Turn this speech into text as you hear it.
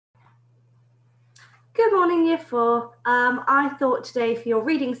Good morning, Year 4. I thought today for your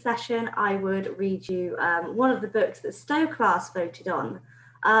reading session, I would read you one of the books that Stowe class voted on.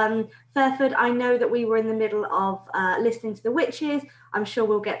 Fairford, I know that we were in the middle of listening to The Witches. I'm sure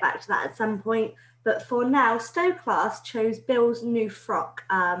we'll get back to that at some point. But for now, Stowe class chose Bill's New Frock,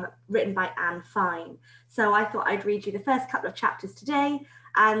 written by Anne Fine. So I thought I'd read you the first couple of chapters today,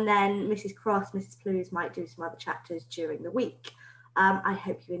 and then Mrs. Cross, Mrs. Plews might do some other chapters during the week. I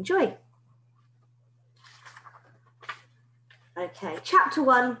hope you enjoy. Okay, chapter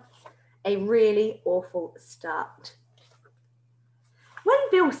 1, a really awful start. When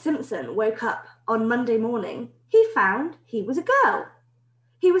Bill Simpson woke up on Monday morning, he found he was a girl.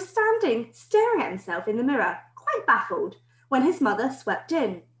 He was standing staring at himself in the mirror, quite baffled, when his mother swept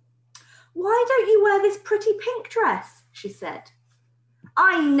in. "Why don't you wear this pretty pink dress?" she said.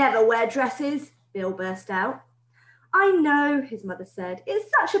 "I never wear dresses," Bill burst out. "I know," his mother said.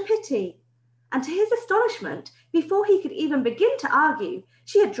 "It's such a pity." And to his astonishment, before he could even begin to argue,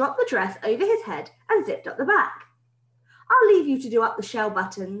 she had dropped the dress over his head and zipped up the back. "I'll leave you to do up the shell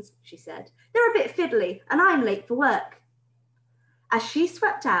buttons," she said. "They're a bit fiddly and I'm late for work." As she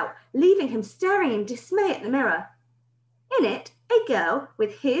swept out, leaving him staring in dismay at the mirror. In it, a girl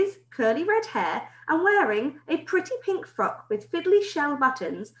with his curly red hair and wearing a pretty pink frock with fiddly shell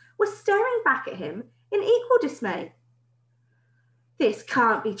buttons was staring back at him in equal dismay. "This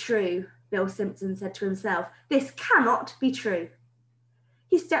can't be true," Bill Simpson said to himself. "This cannot be true."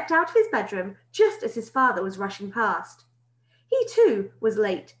 He stepped out of his bedroom just as his father was rushing past. He too was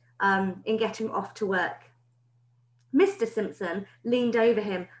late in getting off to work. Mr. Simpson leaned over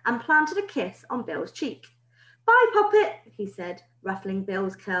him and planted a kiss on Bill's cheek. "Bye, Poppet," he said, ruffling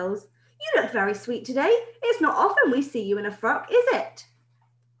Bill's curls. "You look very sweet today. It's not often we see you in a frock, is it?"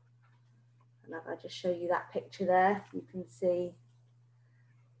 And if I just show you that picture there, you can see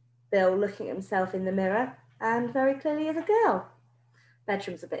Bill looking at himself in the mirror and very clearly as a girl.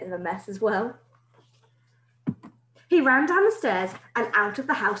 Bedroom's a bit of a mess as well. He ran down the stairs and out of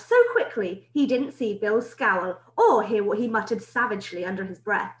the house so quickly he didn't see Bill's scowl or hear what he muttered savagely under his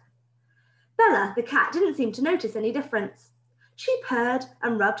breath. Bella, the cat, didn't seem to notice any difference. She purred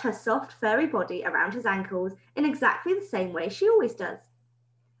and rubbed her soft, furry body around his ankles in exactly the same way she always does.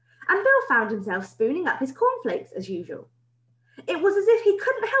 And Bill found himself spooning up his cornflakes as usual. It was as if he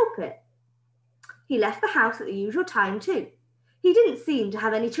couldn't help it. He left the house at the usual time too. He didn't seem to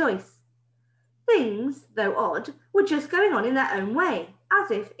have any choice. Things, though odd, were just going on in their own way,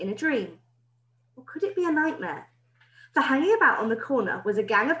 as if in a dream. Or could it be a nightmare? For hanging about on the corner was a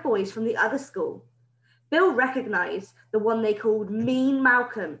gang of boys from the other school. Bill recognised the one they called Mean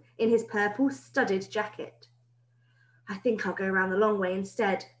Malcolm in his purple studded jacket. "I think I'll go round the long way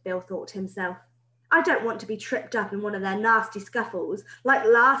instead," Bill thought to himself. "I don't want to be tripped up in one of their nasty scuffles, like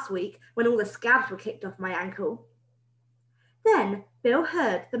last week when all the scabs were kicked off my ankle." Then Bill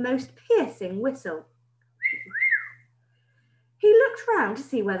heard the most piercing whistle. He looked round to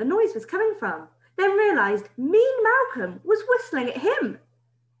see where the noise was coming from, then realised Mean Malcolm was whistling at him.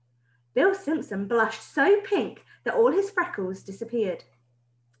 Bill Simpson blushed so pink that all his freckles disappeared.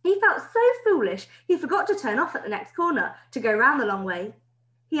 He felt so foolish he forgot to turn off at the next corner to go round the long way.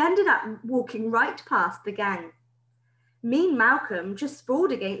 He ended up walking right past the gang. Mean Malcolm just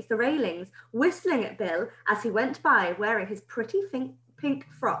sprawled against the railings, whistling at Bill as he went by wearing his pretty pink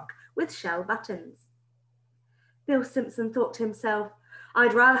frock with shell buttons. Bill Simpson thought to himself,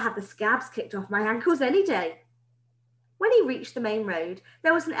 "I'd rather have the scabs kicked off my ankles any day." When he reached the main road,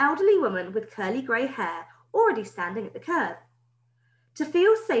 there was an elderly woman with curly grey hair already standing at the curb. To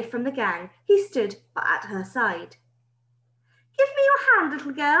feel safe from the gang, he stood at her side. "Give me your hand,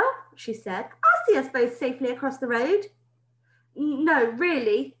 little girl," she said. "I'll see us both safely across the road." "No,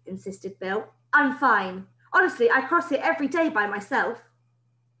 really," insisted Bill. "I'm fine. Honestly, I cross here every day by myself."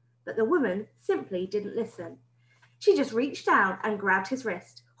 But the woman simply didn't listen. She just reached down and grabbed his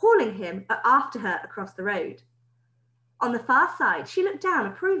wrist, hauling him after her across the road. On the far side, she looked down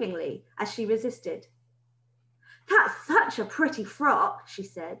approvingly as she resisted. "That's such a pretty frock," she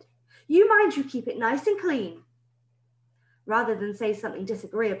said. "You mind you keep it nice and clean." Rather than say something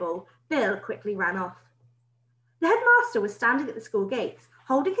disagreeable, Bill quickly ran off. The headmaster was standing at the school gates,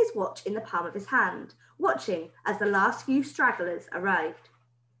 holding his watch in the palm of his hand, watching as the last few stragglers arrived.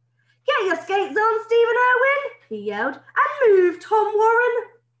 "Get your skates on, Stephen Irwin," he yelled, "and move, Tom Warren."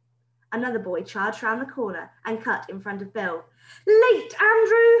 Another boy charged round the corner and cut in front of Bill. "Late,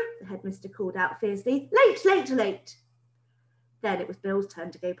 Andrew," the headmaster called out fiercely. "Late, late, late." Then it was Bill's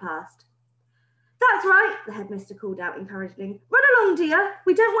turn to go past. "That's right," the headmaster called out encouragingly. "Run along, dear.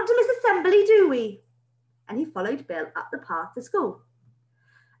 We don't want to miss assembly, do we?" And he followed Bill up the path to school.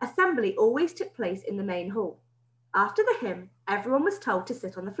 Assembly assembly always took place in the main hall. After the hymn, everyone was told to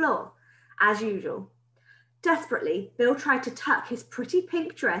sit on the floor, as usual. Desperately, Bill tried to tuck his pretty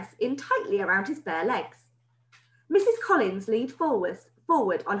pink dress in tightly around his bare legs. Mrs. Collins leaned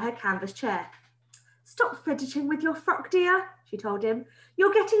forward on her canvas chair. "Stop fidgeting with your frock, dear," she told him.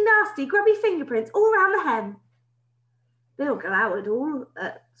 "You're getting nasty, grubby fingerprints all round the hem." Bill glowered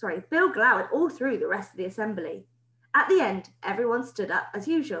all through the rest of the assembly. At the end, everyone stood up as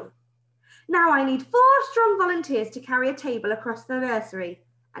usual. "Now I need 4 strong volunteers to carry a table across the nursery,"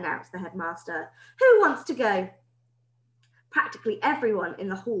 announced the headmaster. "Who wants to go?" Practically everyone in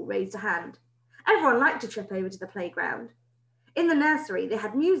the hall raised a hand. Everyone liked to trip over to the playground. In the nursery, they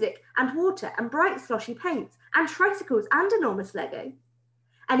had music and water and bright sloshy paints and tricycles and enormous Lego.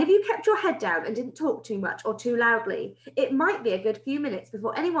 And if you kept your head down and didn't talk too much or too loudly, it might be a good few minutes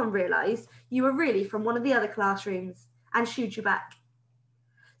before anyone realised you were really from one of the other classrooms and shooed you back.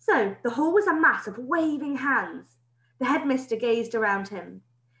 So the hall was a mass of waving hands. The headmister gazed around him.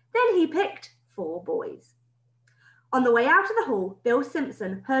 Then he picked 4 boys. On the way out of the hall, Bill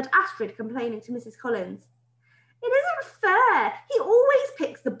Simpson heard Astrid complaining to Mrs. Collins. "It isn't fair. He always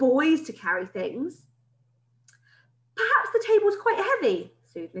picks the boys to carry things." "Perhaps the table's quite heavy,"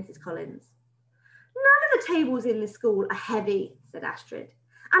 soothed Mrs. Collins. "None of the tables in the school are heavy," said Astrid.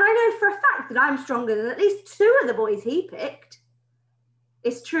 "And I know for a fact that I'm stronger than at least 2 of the boys he picked."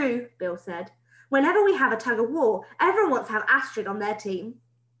 "It's true," Bill said. "Whenever we have a tug of war, everyone wants to have Astrid on their team."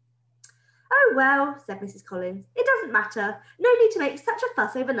 "Oh, well," said Mrs. Collins, "it doesn't matter. No need to make such a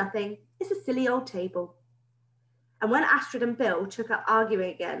fuss over nothing. It's a silly old table." And when Astrid and Bill took up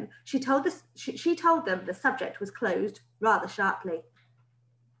arguing again, she told them the subject was closed rather sharply.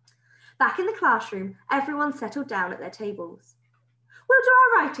 Back in the classroom, everyone settled down at their tables. "We'll do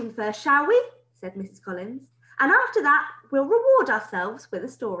our writing first, shall we?" said Mrs. Collins. "And after that, we'll reward ourselves with a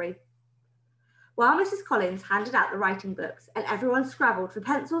story." While Mrs. Collins handed out the writing books and everyone scrabbled for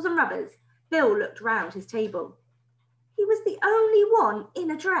pencils and rubbers, Bill looked round his table. He was the only one in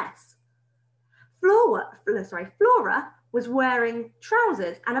a dress. Flora was wearing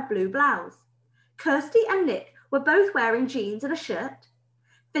trousers and a blue blouse. Kirsty and Nick were both wearing jeans and a shirt.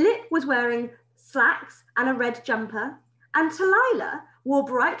 Philip was wearing slacks and a red jumper, and Talila wore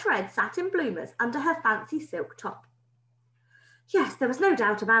bright red satin bloomers under her fancy silk top. Yes, there was no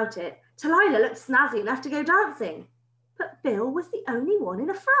doubt about it. Talila looked snazzy enough to go dancing, but Bill was the only one in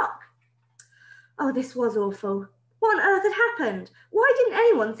a frock. Oh, this was awful. What on earth had happened? Why didn't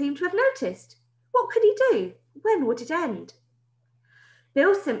anyone seem to have noticed? What could he do? When would it end?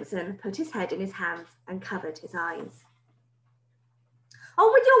 Bill Simpson put his head in his hands and covered his eyes.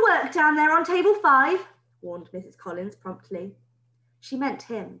 "On with your work down there on table 5, warned Mrs. Collins promptly. She meant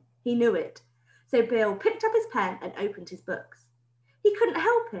him. He knew it. So Bill picked up his pen and opened his books. He couldn't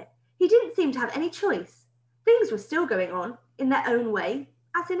help it. He didn't seem to have any choice. Things were still going on in their own way,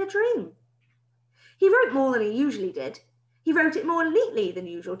 as in a dream. He wrote more than he usually did. He wrote it more neatly than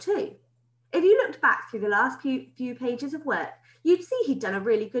usual too. If you looked back through the last few pages of work, you'd see he'd done a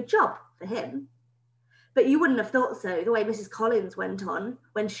really good job for him. But you wouldn't have thought so the way Mrs. Collins went on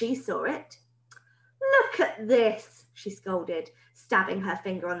when she saw it. "Look at this," she scolded, stabbing her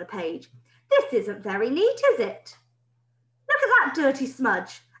finger on the page. "This isn't very neat, is it? Look at that dirty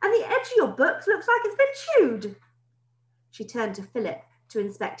smudge, and the edge of your book looks like it's been chewed." She turned to Philip to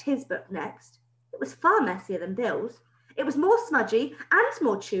inspect his book next. It was far messier than Bill's. It was more smudgy and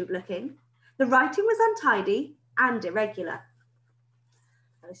more chewed looking. The writing was untidy and irregular.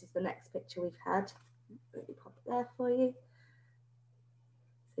 This is the next picture we've had. Let me pop it there for you.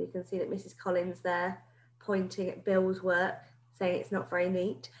 So you can see that Mrs. Collins there pointing at Bill's work, saying it's not very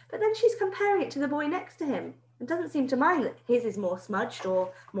neat. But then she's comparing it to the boy next to him and doesn't seem to mind that his is more smudged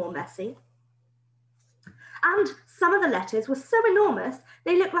or more messy. And some of the letters were so enormous,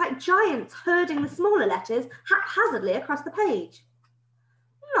 they looked like giants herding the smaller letters haphazardly across the page.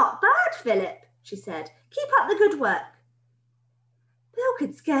 "Not bad, Philip," she said. "Keep up the good work." Bill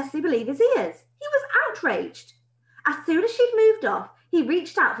could scarcely believe his ears. He was outraged. As soon as she'd moved off, he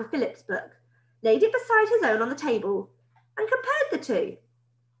reached out for Philip's book, laid it beside his own on the table, and compared the two.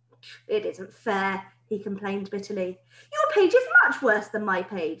 "It isn't fair," he complained bitterly. "Your page is much worse than my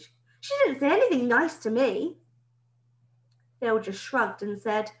page. She didn't say anything nice to me." Bill just shrugged and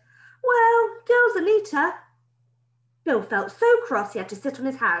said, "Well, girls are neater." Bill felt so cross he had to sit on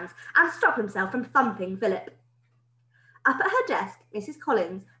his hands and stop himself from thumping Philip. Up at her desk, Mrs.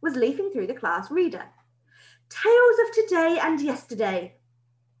 Collins was leafing through the class reader. "Tales of today and yesterday."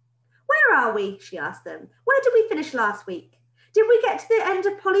 "Where are we?" she asked them. "Where did we finish last week? Did we get to the end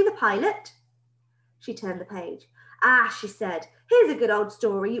of Polly the Pilot?" She turned the page. Ah, she said, here's a good old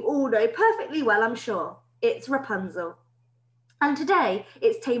story you all know perfectly well, I'm sure. It's Rapunzel. And today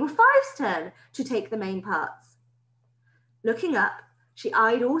it's Table 5's turn to take the main parts. Looking up, she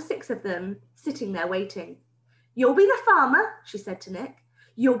eyed all 6 of them sitting there waiting. You'll be the farmer, she said to Nick.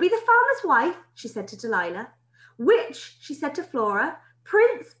 You'll be the farmer's wife, she said to Delilah. Witch, she said to Flora.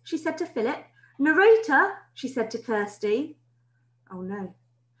 Prince, she said to Philip. Narrator, she said to Kirsty. Oh no,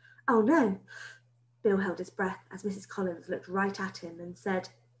 oh no. Bill held his breath as Mrs. Collins looked right at him and said,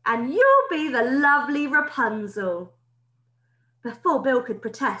 and you'll be the lovely Rapunzel. Before Bill could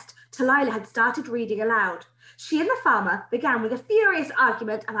protest, Delilah had started reading aloud. She and the farmer began with a furious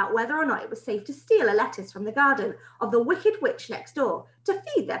argument about whether or not it was safe to steal a lettuce from the garden of the wicked witch next door to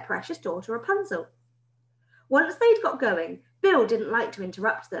feed their precious daughter Rapunzel. Once they'd got going, Bill didn't like to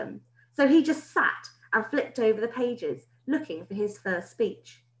interrupt them, so he just sat and flicked over the pages, looking for his first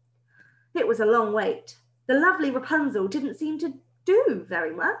speech. It was a long wait. The lovely Rapunzel didn't seem to do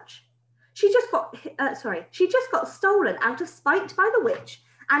very much. She just got stolen out of spite by the witch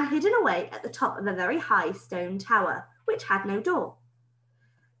and hidden away at the top of a very high stone tower, which had no door.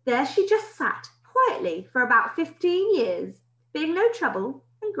 There she just sat quietly for about 15 years, being no trouble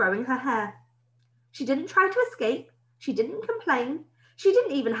and growing her hair. She didn't try to escape, she didn't complain, she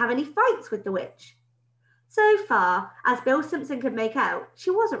didn't even have any fights with the witch. So far, as Bill Simpson could make out, she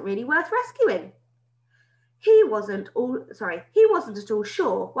wasn't really worth rescuing. He wasn't at all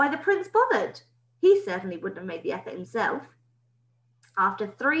sure why the prince bothered. He certainly wouldn't have made the effort himself. After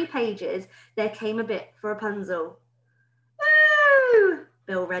 3 pages, there came a bit for Rapunzel. Ooh,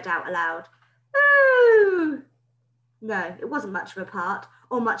 Bill read out aloud. Ooh. No, it wasn't much of a part,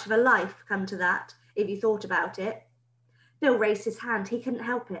 or much of a life, come to that, if you thought about it. Bill raised his hand. He couldn't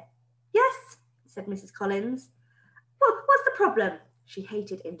help it. Yes, said Mrs. Collins. Well, what's the problem? She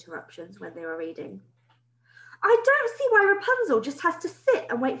hated interruptions when they were reading. I don't see why Rapunzel just has to sit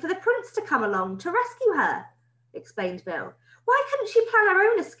and wait for the prince to come along to rescue her, explained Bill. Why couldn't she plan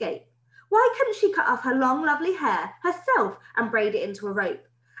her own escape? Why couldn't she cut off her long, lovely hair herself and braid it into a rope,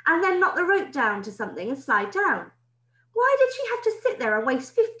 and then knot the rope down to something and slide down? Why did she have to sit there and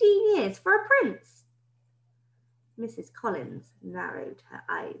waste 15 years for a prince? Mrs. Collins narrowed her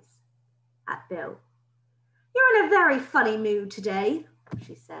eyes at Bill. You're in a very funny mood today,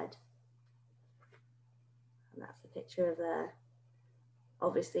 she said. And that's a picture of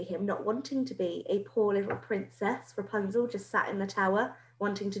obviously him not wanting to be a poor little princess. Rapunzel just sat in the tower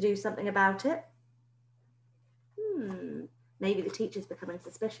wanting to do something about it. Maybe the teacher's becoming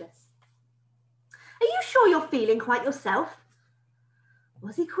suspicious. Are you sure you're feeling quite yourself?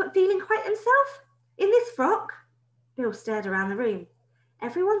 Was he feeling quite himself? In this frock? Bill stared around the room.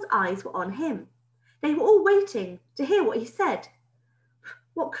 Everyone's eyes were on him. They were all waiting to hear what he said.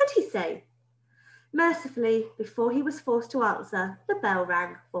 What could he say? Mercifully, before he was forced to answer, the bell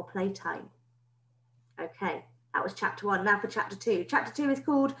rang for playtime. Okay, that was chapter 1. Now for chapter 2. Chapter 2 is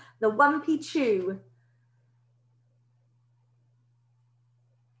called The Wumpy Chew.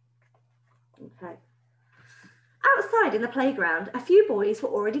 Okay. Outside in the playground, a few boys were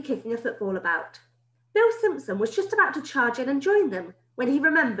already kicking a football about. Bill Simpson was just about to charge in and join them when he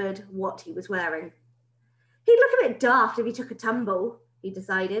remembered what he was wearing. He'd look a bit daft if he took a tumble, he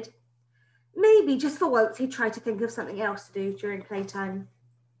decided. Maybe just for once he'd try to think of something else to do during playtime.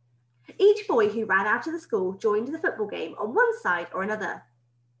 Each boy who ran out of the school joined the football game on one side or another.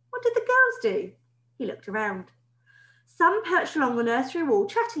 What did the girls do? He looked around. Some perched along the nursery wall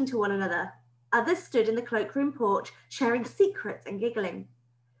chatting to one another. Others stood in the cloakroom porch sharing secrets and giggling.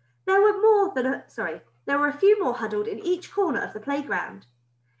 There were a few more huddled in each corner of the playground.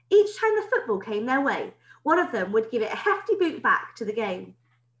 Each time the football came their way, one of them would give it a hefty boot back to the game.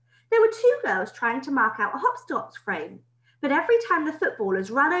 There were 2 girls trying to mark out a hopscotch frame, but every time the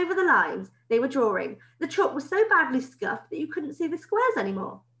footballers ran over the lines they were drawing, the chalk was so badly scuffed that you couldn't see the squares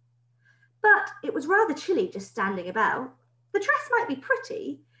anymore. But it was rather chilly just standing about. The dress might be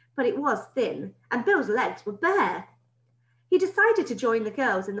pretty, but it was thin, and Bill's legs were bare. He decided to join the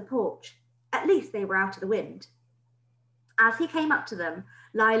girls in the porch. At least they were out of the wind. As he came up to them,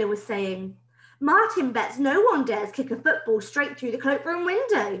 Lila was saying, Martin bets no one dares kick a football straight through the cloakroom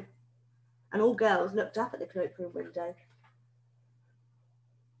window. And all girls looked up at the cloakroom window.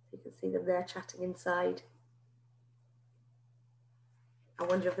 You can see them there chatting inside. I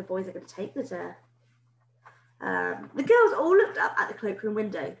wonder if the boys are going to take the dare. The girls all looked up at the cloakroom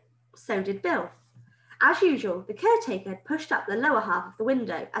window. So did Bill. As usual, the caretaker had pushed up the lower half of the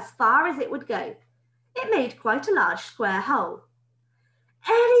window as far as it would go. It made quite a large square hole.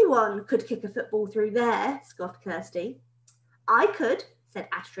 Anyone could kick a football through there, scoffed Kirsty. I could, said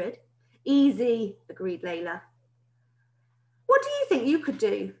Astrid. Easy, agreed Layla. What do you think you could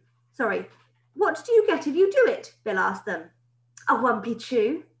do? Sorry, what do you get if you do it? Bill asked them. A wumpy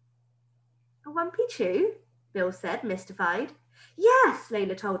chew. A wumpy chew? Bill said, mystified. Yes,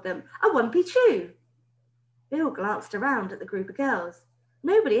 Layla told them, a wumpy chew. Bill glanced around at the group of girls.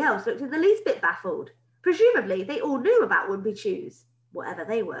 Nobody else looked in the least bit baffled. Presumably, they all knew about wumpy chews, whatever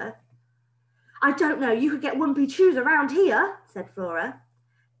they were. I don't know, you could get wumpy chews around here, said Flora.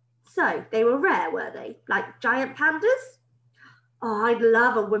 So, they were rare, were they? Like giant pandas? Oh, I'd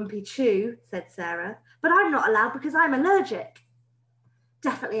love a wimpy chew, said Sarah, but I'm not allowed because I'm allergic.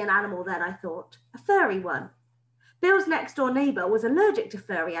 Definitely an animal then, I thought. A furry one. Bill's next-door neighbour was allergic to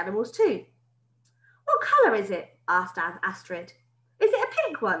furry animals too. What colour is it? Asked Astrid. Is it a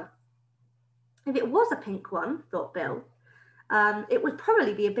pink one? If it was a pink one, thought Bill, it would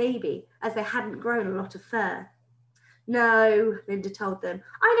probably be a baby, as they hadn't grown a lot of fur. No, Linda told them.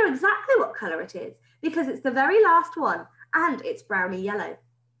 I know exactly what colour it is, because it's the very last one, and it's browny yellow.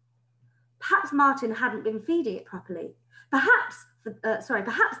 Perhaps Martin hadn't been feeding it properly. Perhaps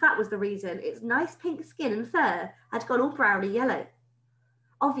that was the reason its nice pink skin and fur had gone all browny yellow.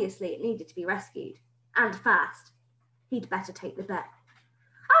 Obviously, it needed to be rescued, and fast. He'd better take the bet.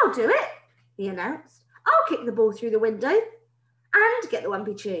 I'll do it, he announced. I'll kick the ball through the window and get the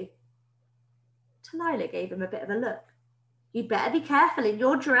wumpy chew. Talila gave him a bit of a look. You'd better be careful in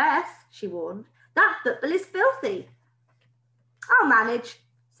your dress, she warned. That football is filthy. I'll manage,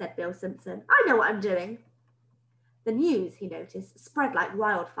 said Bill Simpson. I know what I'm doing. The news, he noticed, spread like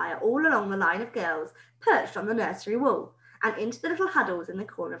wildfire all along the line of girls perched on the nursery wall and into the little huddles in the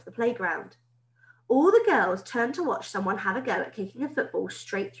corner of the playground. All the girls turned to watch someone have a go at kicking a football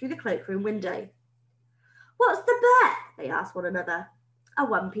straight through the cloakroom window. What's the bet? They asked one another. A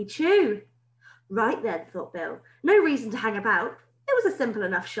wumpy chew. Right then, thought Bill. No reason to hang about. It was a simple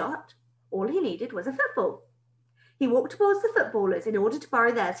enough shot. All he needed was a football. He walked towards the footballers in order to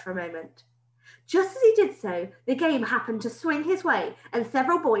borrow theirs for a moment. Just as he did so, the game happened to swing his way and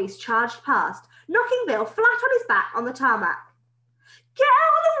several boys charged past, knocking Bill flat on his back on the tarmac. Get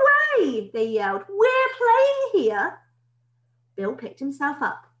out of the way, they yelled. We're playing here. Bill picked himself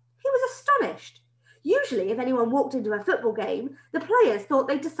up. He was astonished. Usually, if anyone walked into a football game, the players thought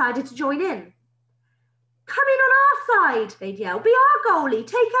they'd decided to join in. Come in on our side, they'd yell. Be our goalie,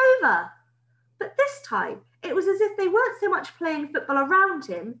 take over. But this time, it was as if they weren't so much playing football around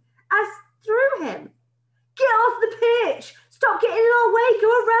him as through him. Get off the pitch! Stop getting in our way,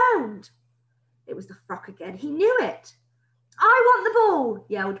 go around! It was the Frock again. He knew it. I want the ball,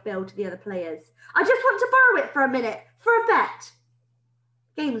 yelled Bill to the other players. I just want to borrow it for a minute, for a bet.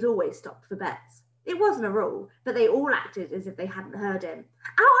 Games always stopped for bets. It wasn't a rule, but they all acted as if they hadn't heard him.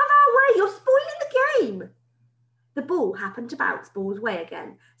 Out of our way, you're spoiling the game! The ball happened to bounce Ball's way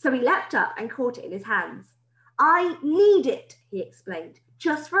again, so he leapt up and caught it in his hands. I need it, he explained,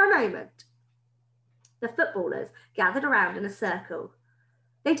 just for a moment. The footballers gathered around in a circle.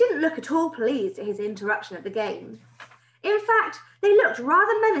 They didn't look at all pleased at his interruption of the game. In fact, they looked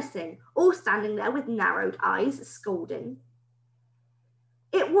rather menacing, all standing there with narrowed eyes, scolding.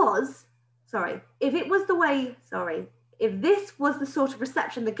 If this was the sort of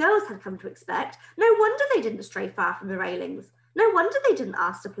reception the girls had come to expect, no wonder they didn't stray far from the railings. No wonder they didn't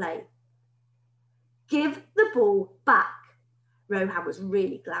ask to play. Give the ball back. Rohan was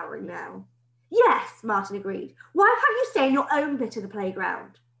really glowering now. Yes, Martin agreed. Why can't you stay in your own bit of the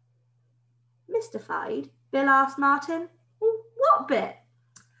playground? Mystified, Bill asked Martin. What bit?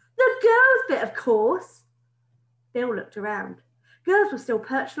 The girls' bit, of course. Bill looked around. Girls were still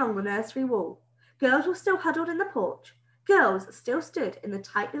perched along the nursery wall. Girls were still huddled in the porch. Girls still stood in the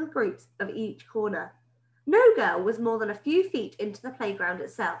tight little groups of each corner. No girl was more than a few feet into the playground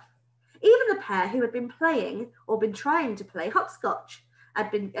itself. Even the pair who had been playing or been trying to play hopscotch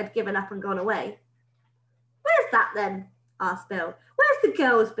had given up and gone away. Where's that then? Asked Bill. Where's the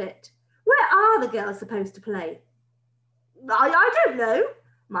girls' bit? Where are the girls supposed to play? I don't know,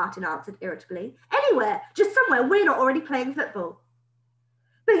 Martin answered irritably. Anywhere, just somewhere we're not already playing football.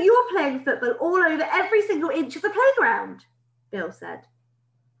 But you're playing football all over every single inch of the playground, Bill said.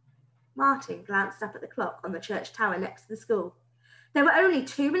 Martin glanced up at the clock on the church tower next to the school. There were only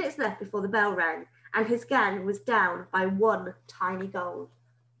 2 minutes left before the bell rang, and his gang was down by one tiny goal.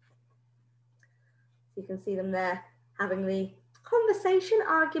 You can see them there having the conversation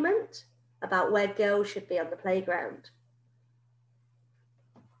argument about where girls should be on the playground.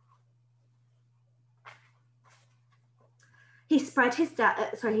 He spread his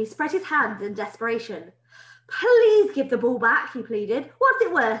hands in desperation. Please give the ball back, he pleaded. What's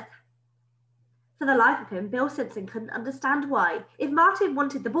it worth? For the life of him, Bill Simpson couldn't understand why, if Martin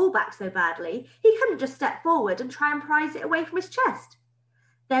wanted the ball back so badly, he couldn't just step forward and try and prise it away from his chest.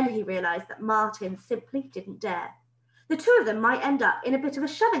 Then he realised that Martin simply didn't dare. The two of them might end up in a bit of a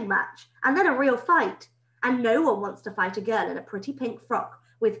shoving match, and then a real fight, and no one wants to fight a girl in a pretty pink frock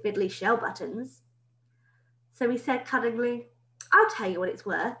with fiddly shell buttons. So he said cunningly, "I'll tell you what it's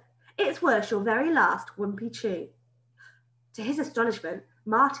worth. It's worth your very last Wimpy Chew." To his astonishment,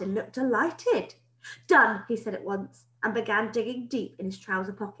 Martin looked delighted. "Done," he said at once, and began digging deep in his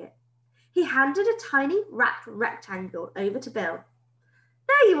trouser pocket. He handed a tiny wrapped rectangle over to Bill.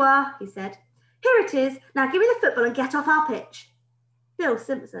 "There you are," he said. "Here it is. Now give me the football and get off our pitch." Bill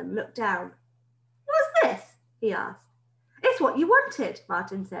Simpson looked down. "What's this?" he asked. "It's what you wanted,"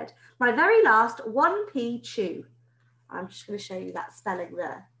 Martin said. "My very last 1p chew." I'm just going to show you that spelling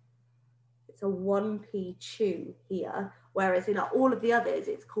there. It's a 1p chew here, whereas in all of the others,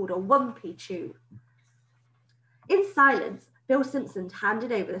 it's called a 1p chew. In silence, Bill Simpson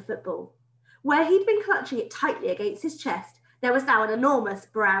handed over the football. Where he'd been clutching it tightly against his chest, there was now an enormous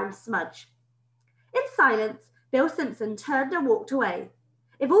brown smudge. In silence, Bill Simpson turned and walked away.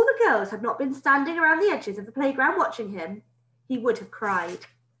 If all the girls had not been standing around the edges of the playground watching him, he would have cried.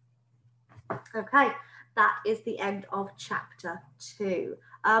 Okay, that is the end of chapter 2.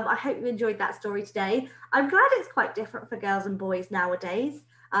 I hope you enjoyed that story today. I'm glad it's quite different for girls and boys nowadays.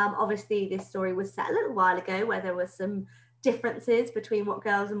 Obviously, this story was set a little while ago where there were some differences between what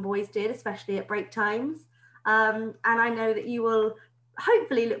girls and boys did, especially at break times. And I know that you will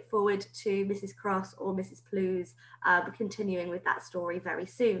hopefully look forward to Mrs. Cross or Mrs. Plews continuing with that story very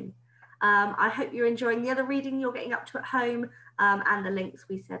soon. I hope you're enjoying the other reading you're getting up to at home and the links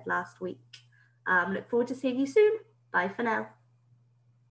we said last week. Look forward to seeing you soon. Bye for now.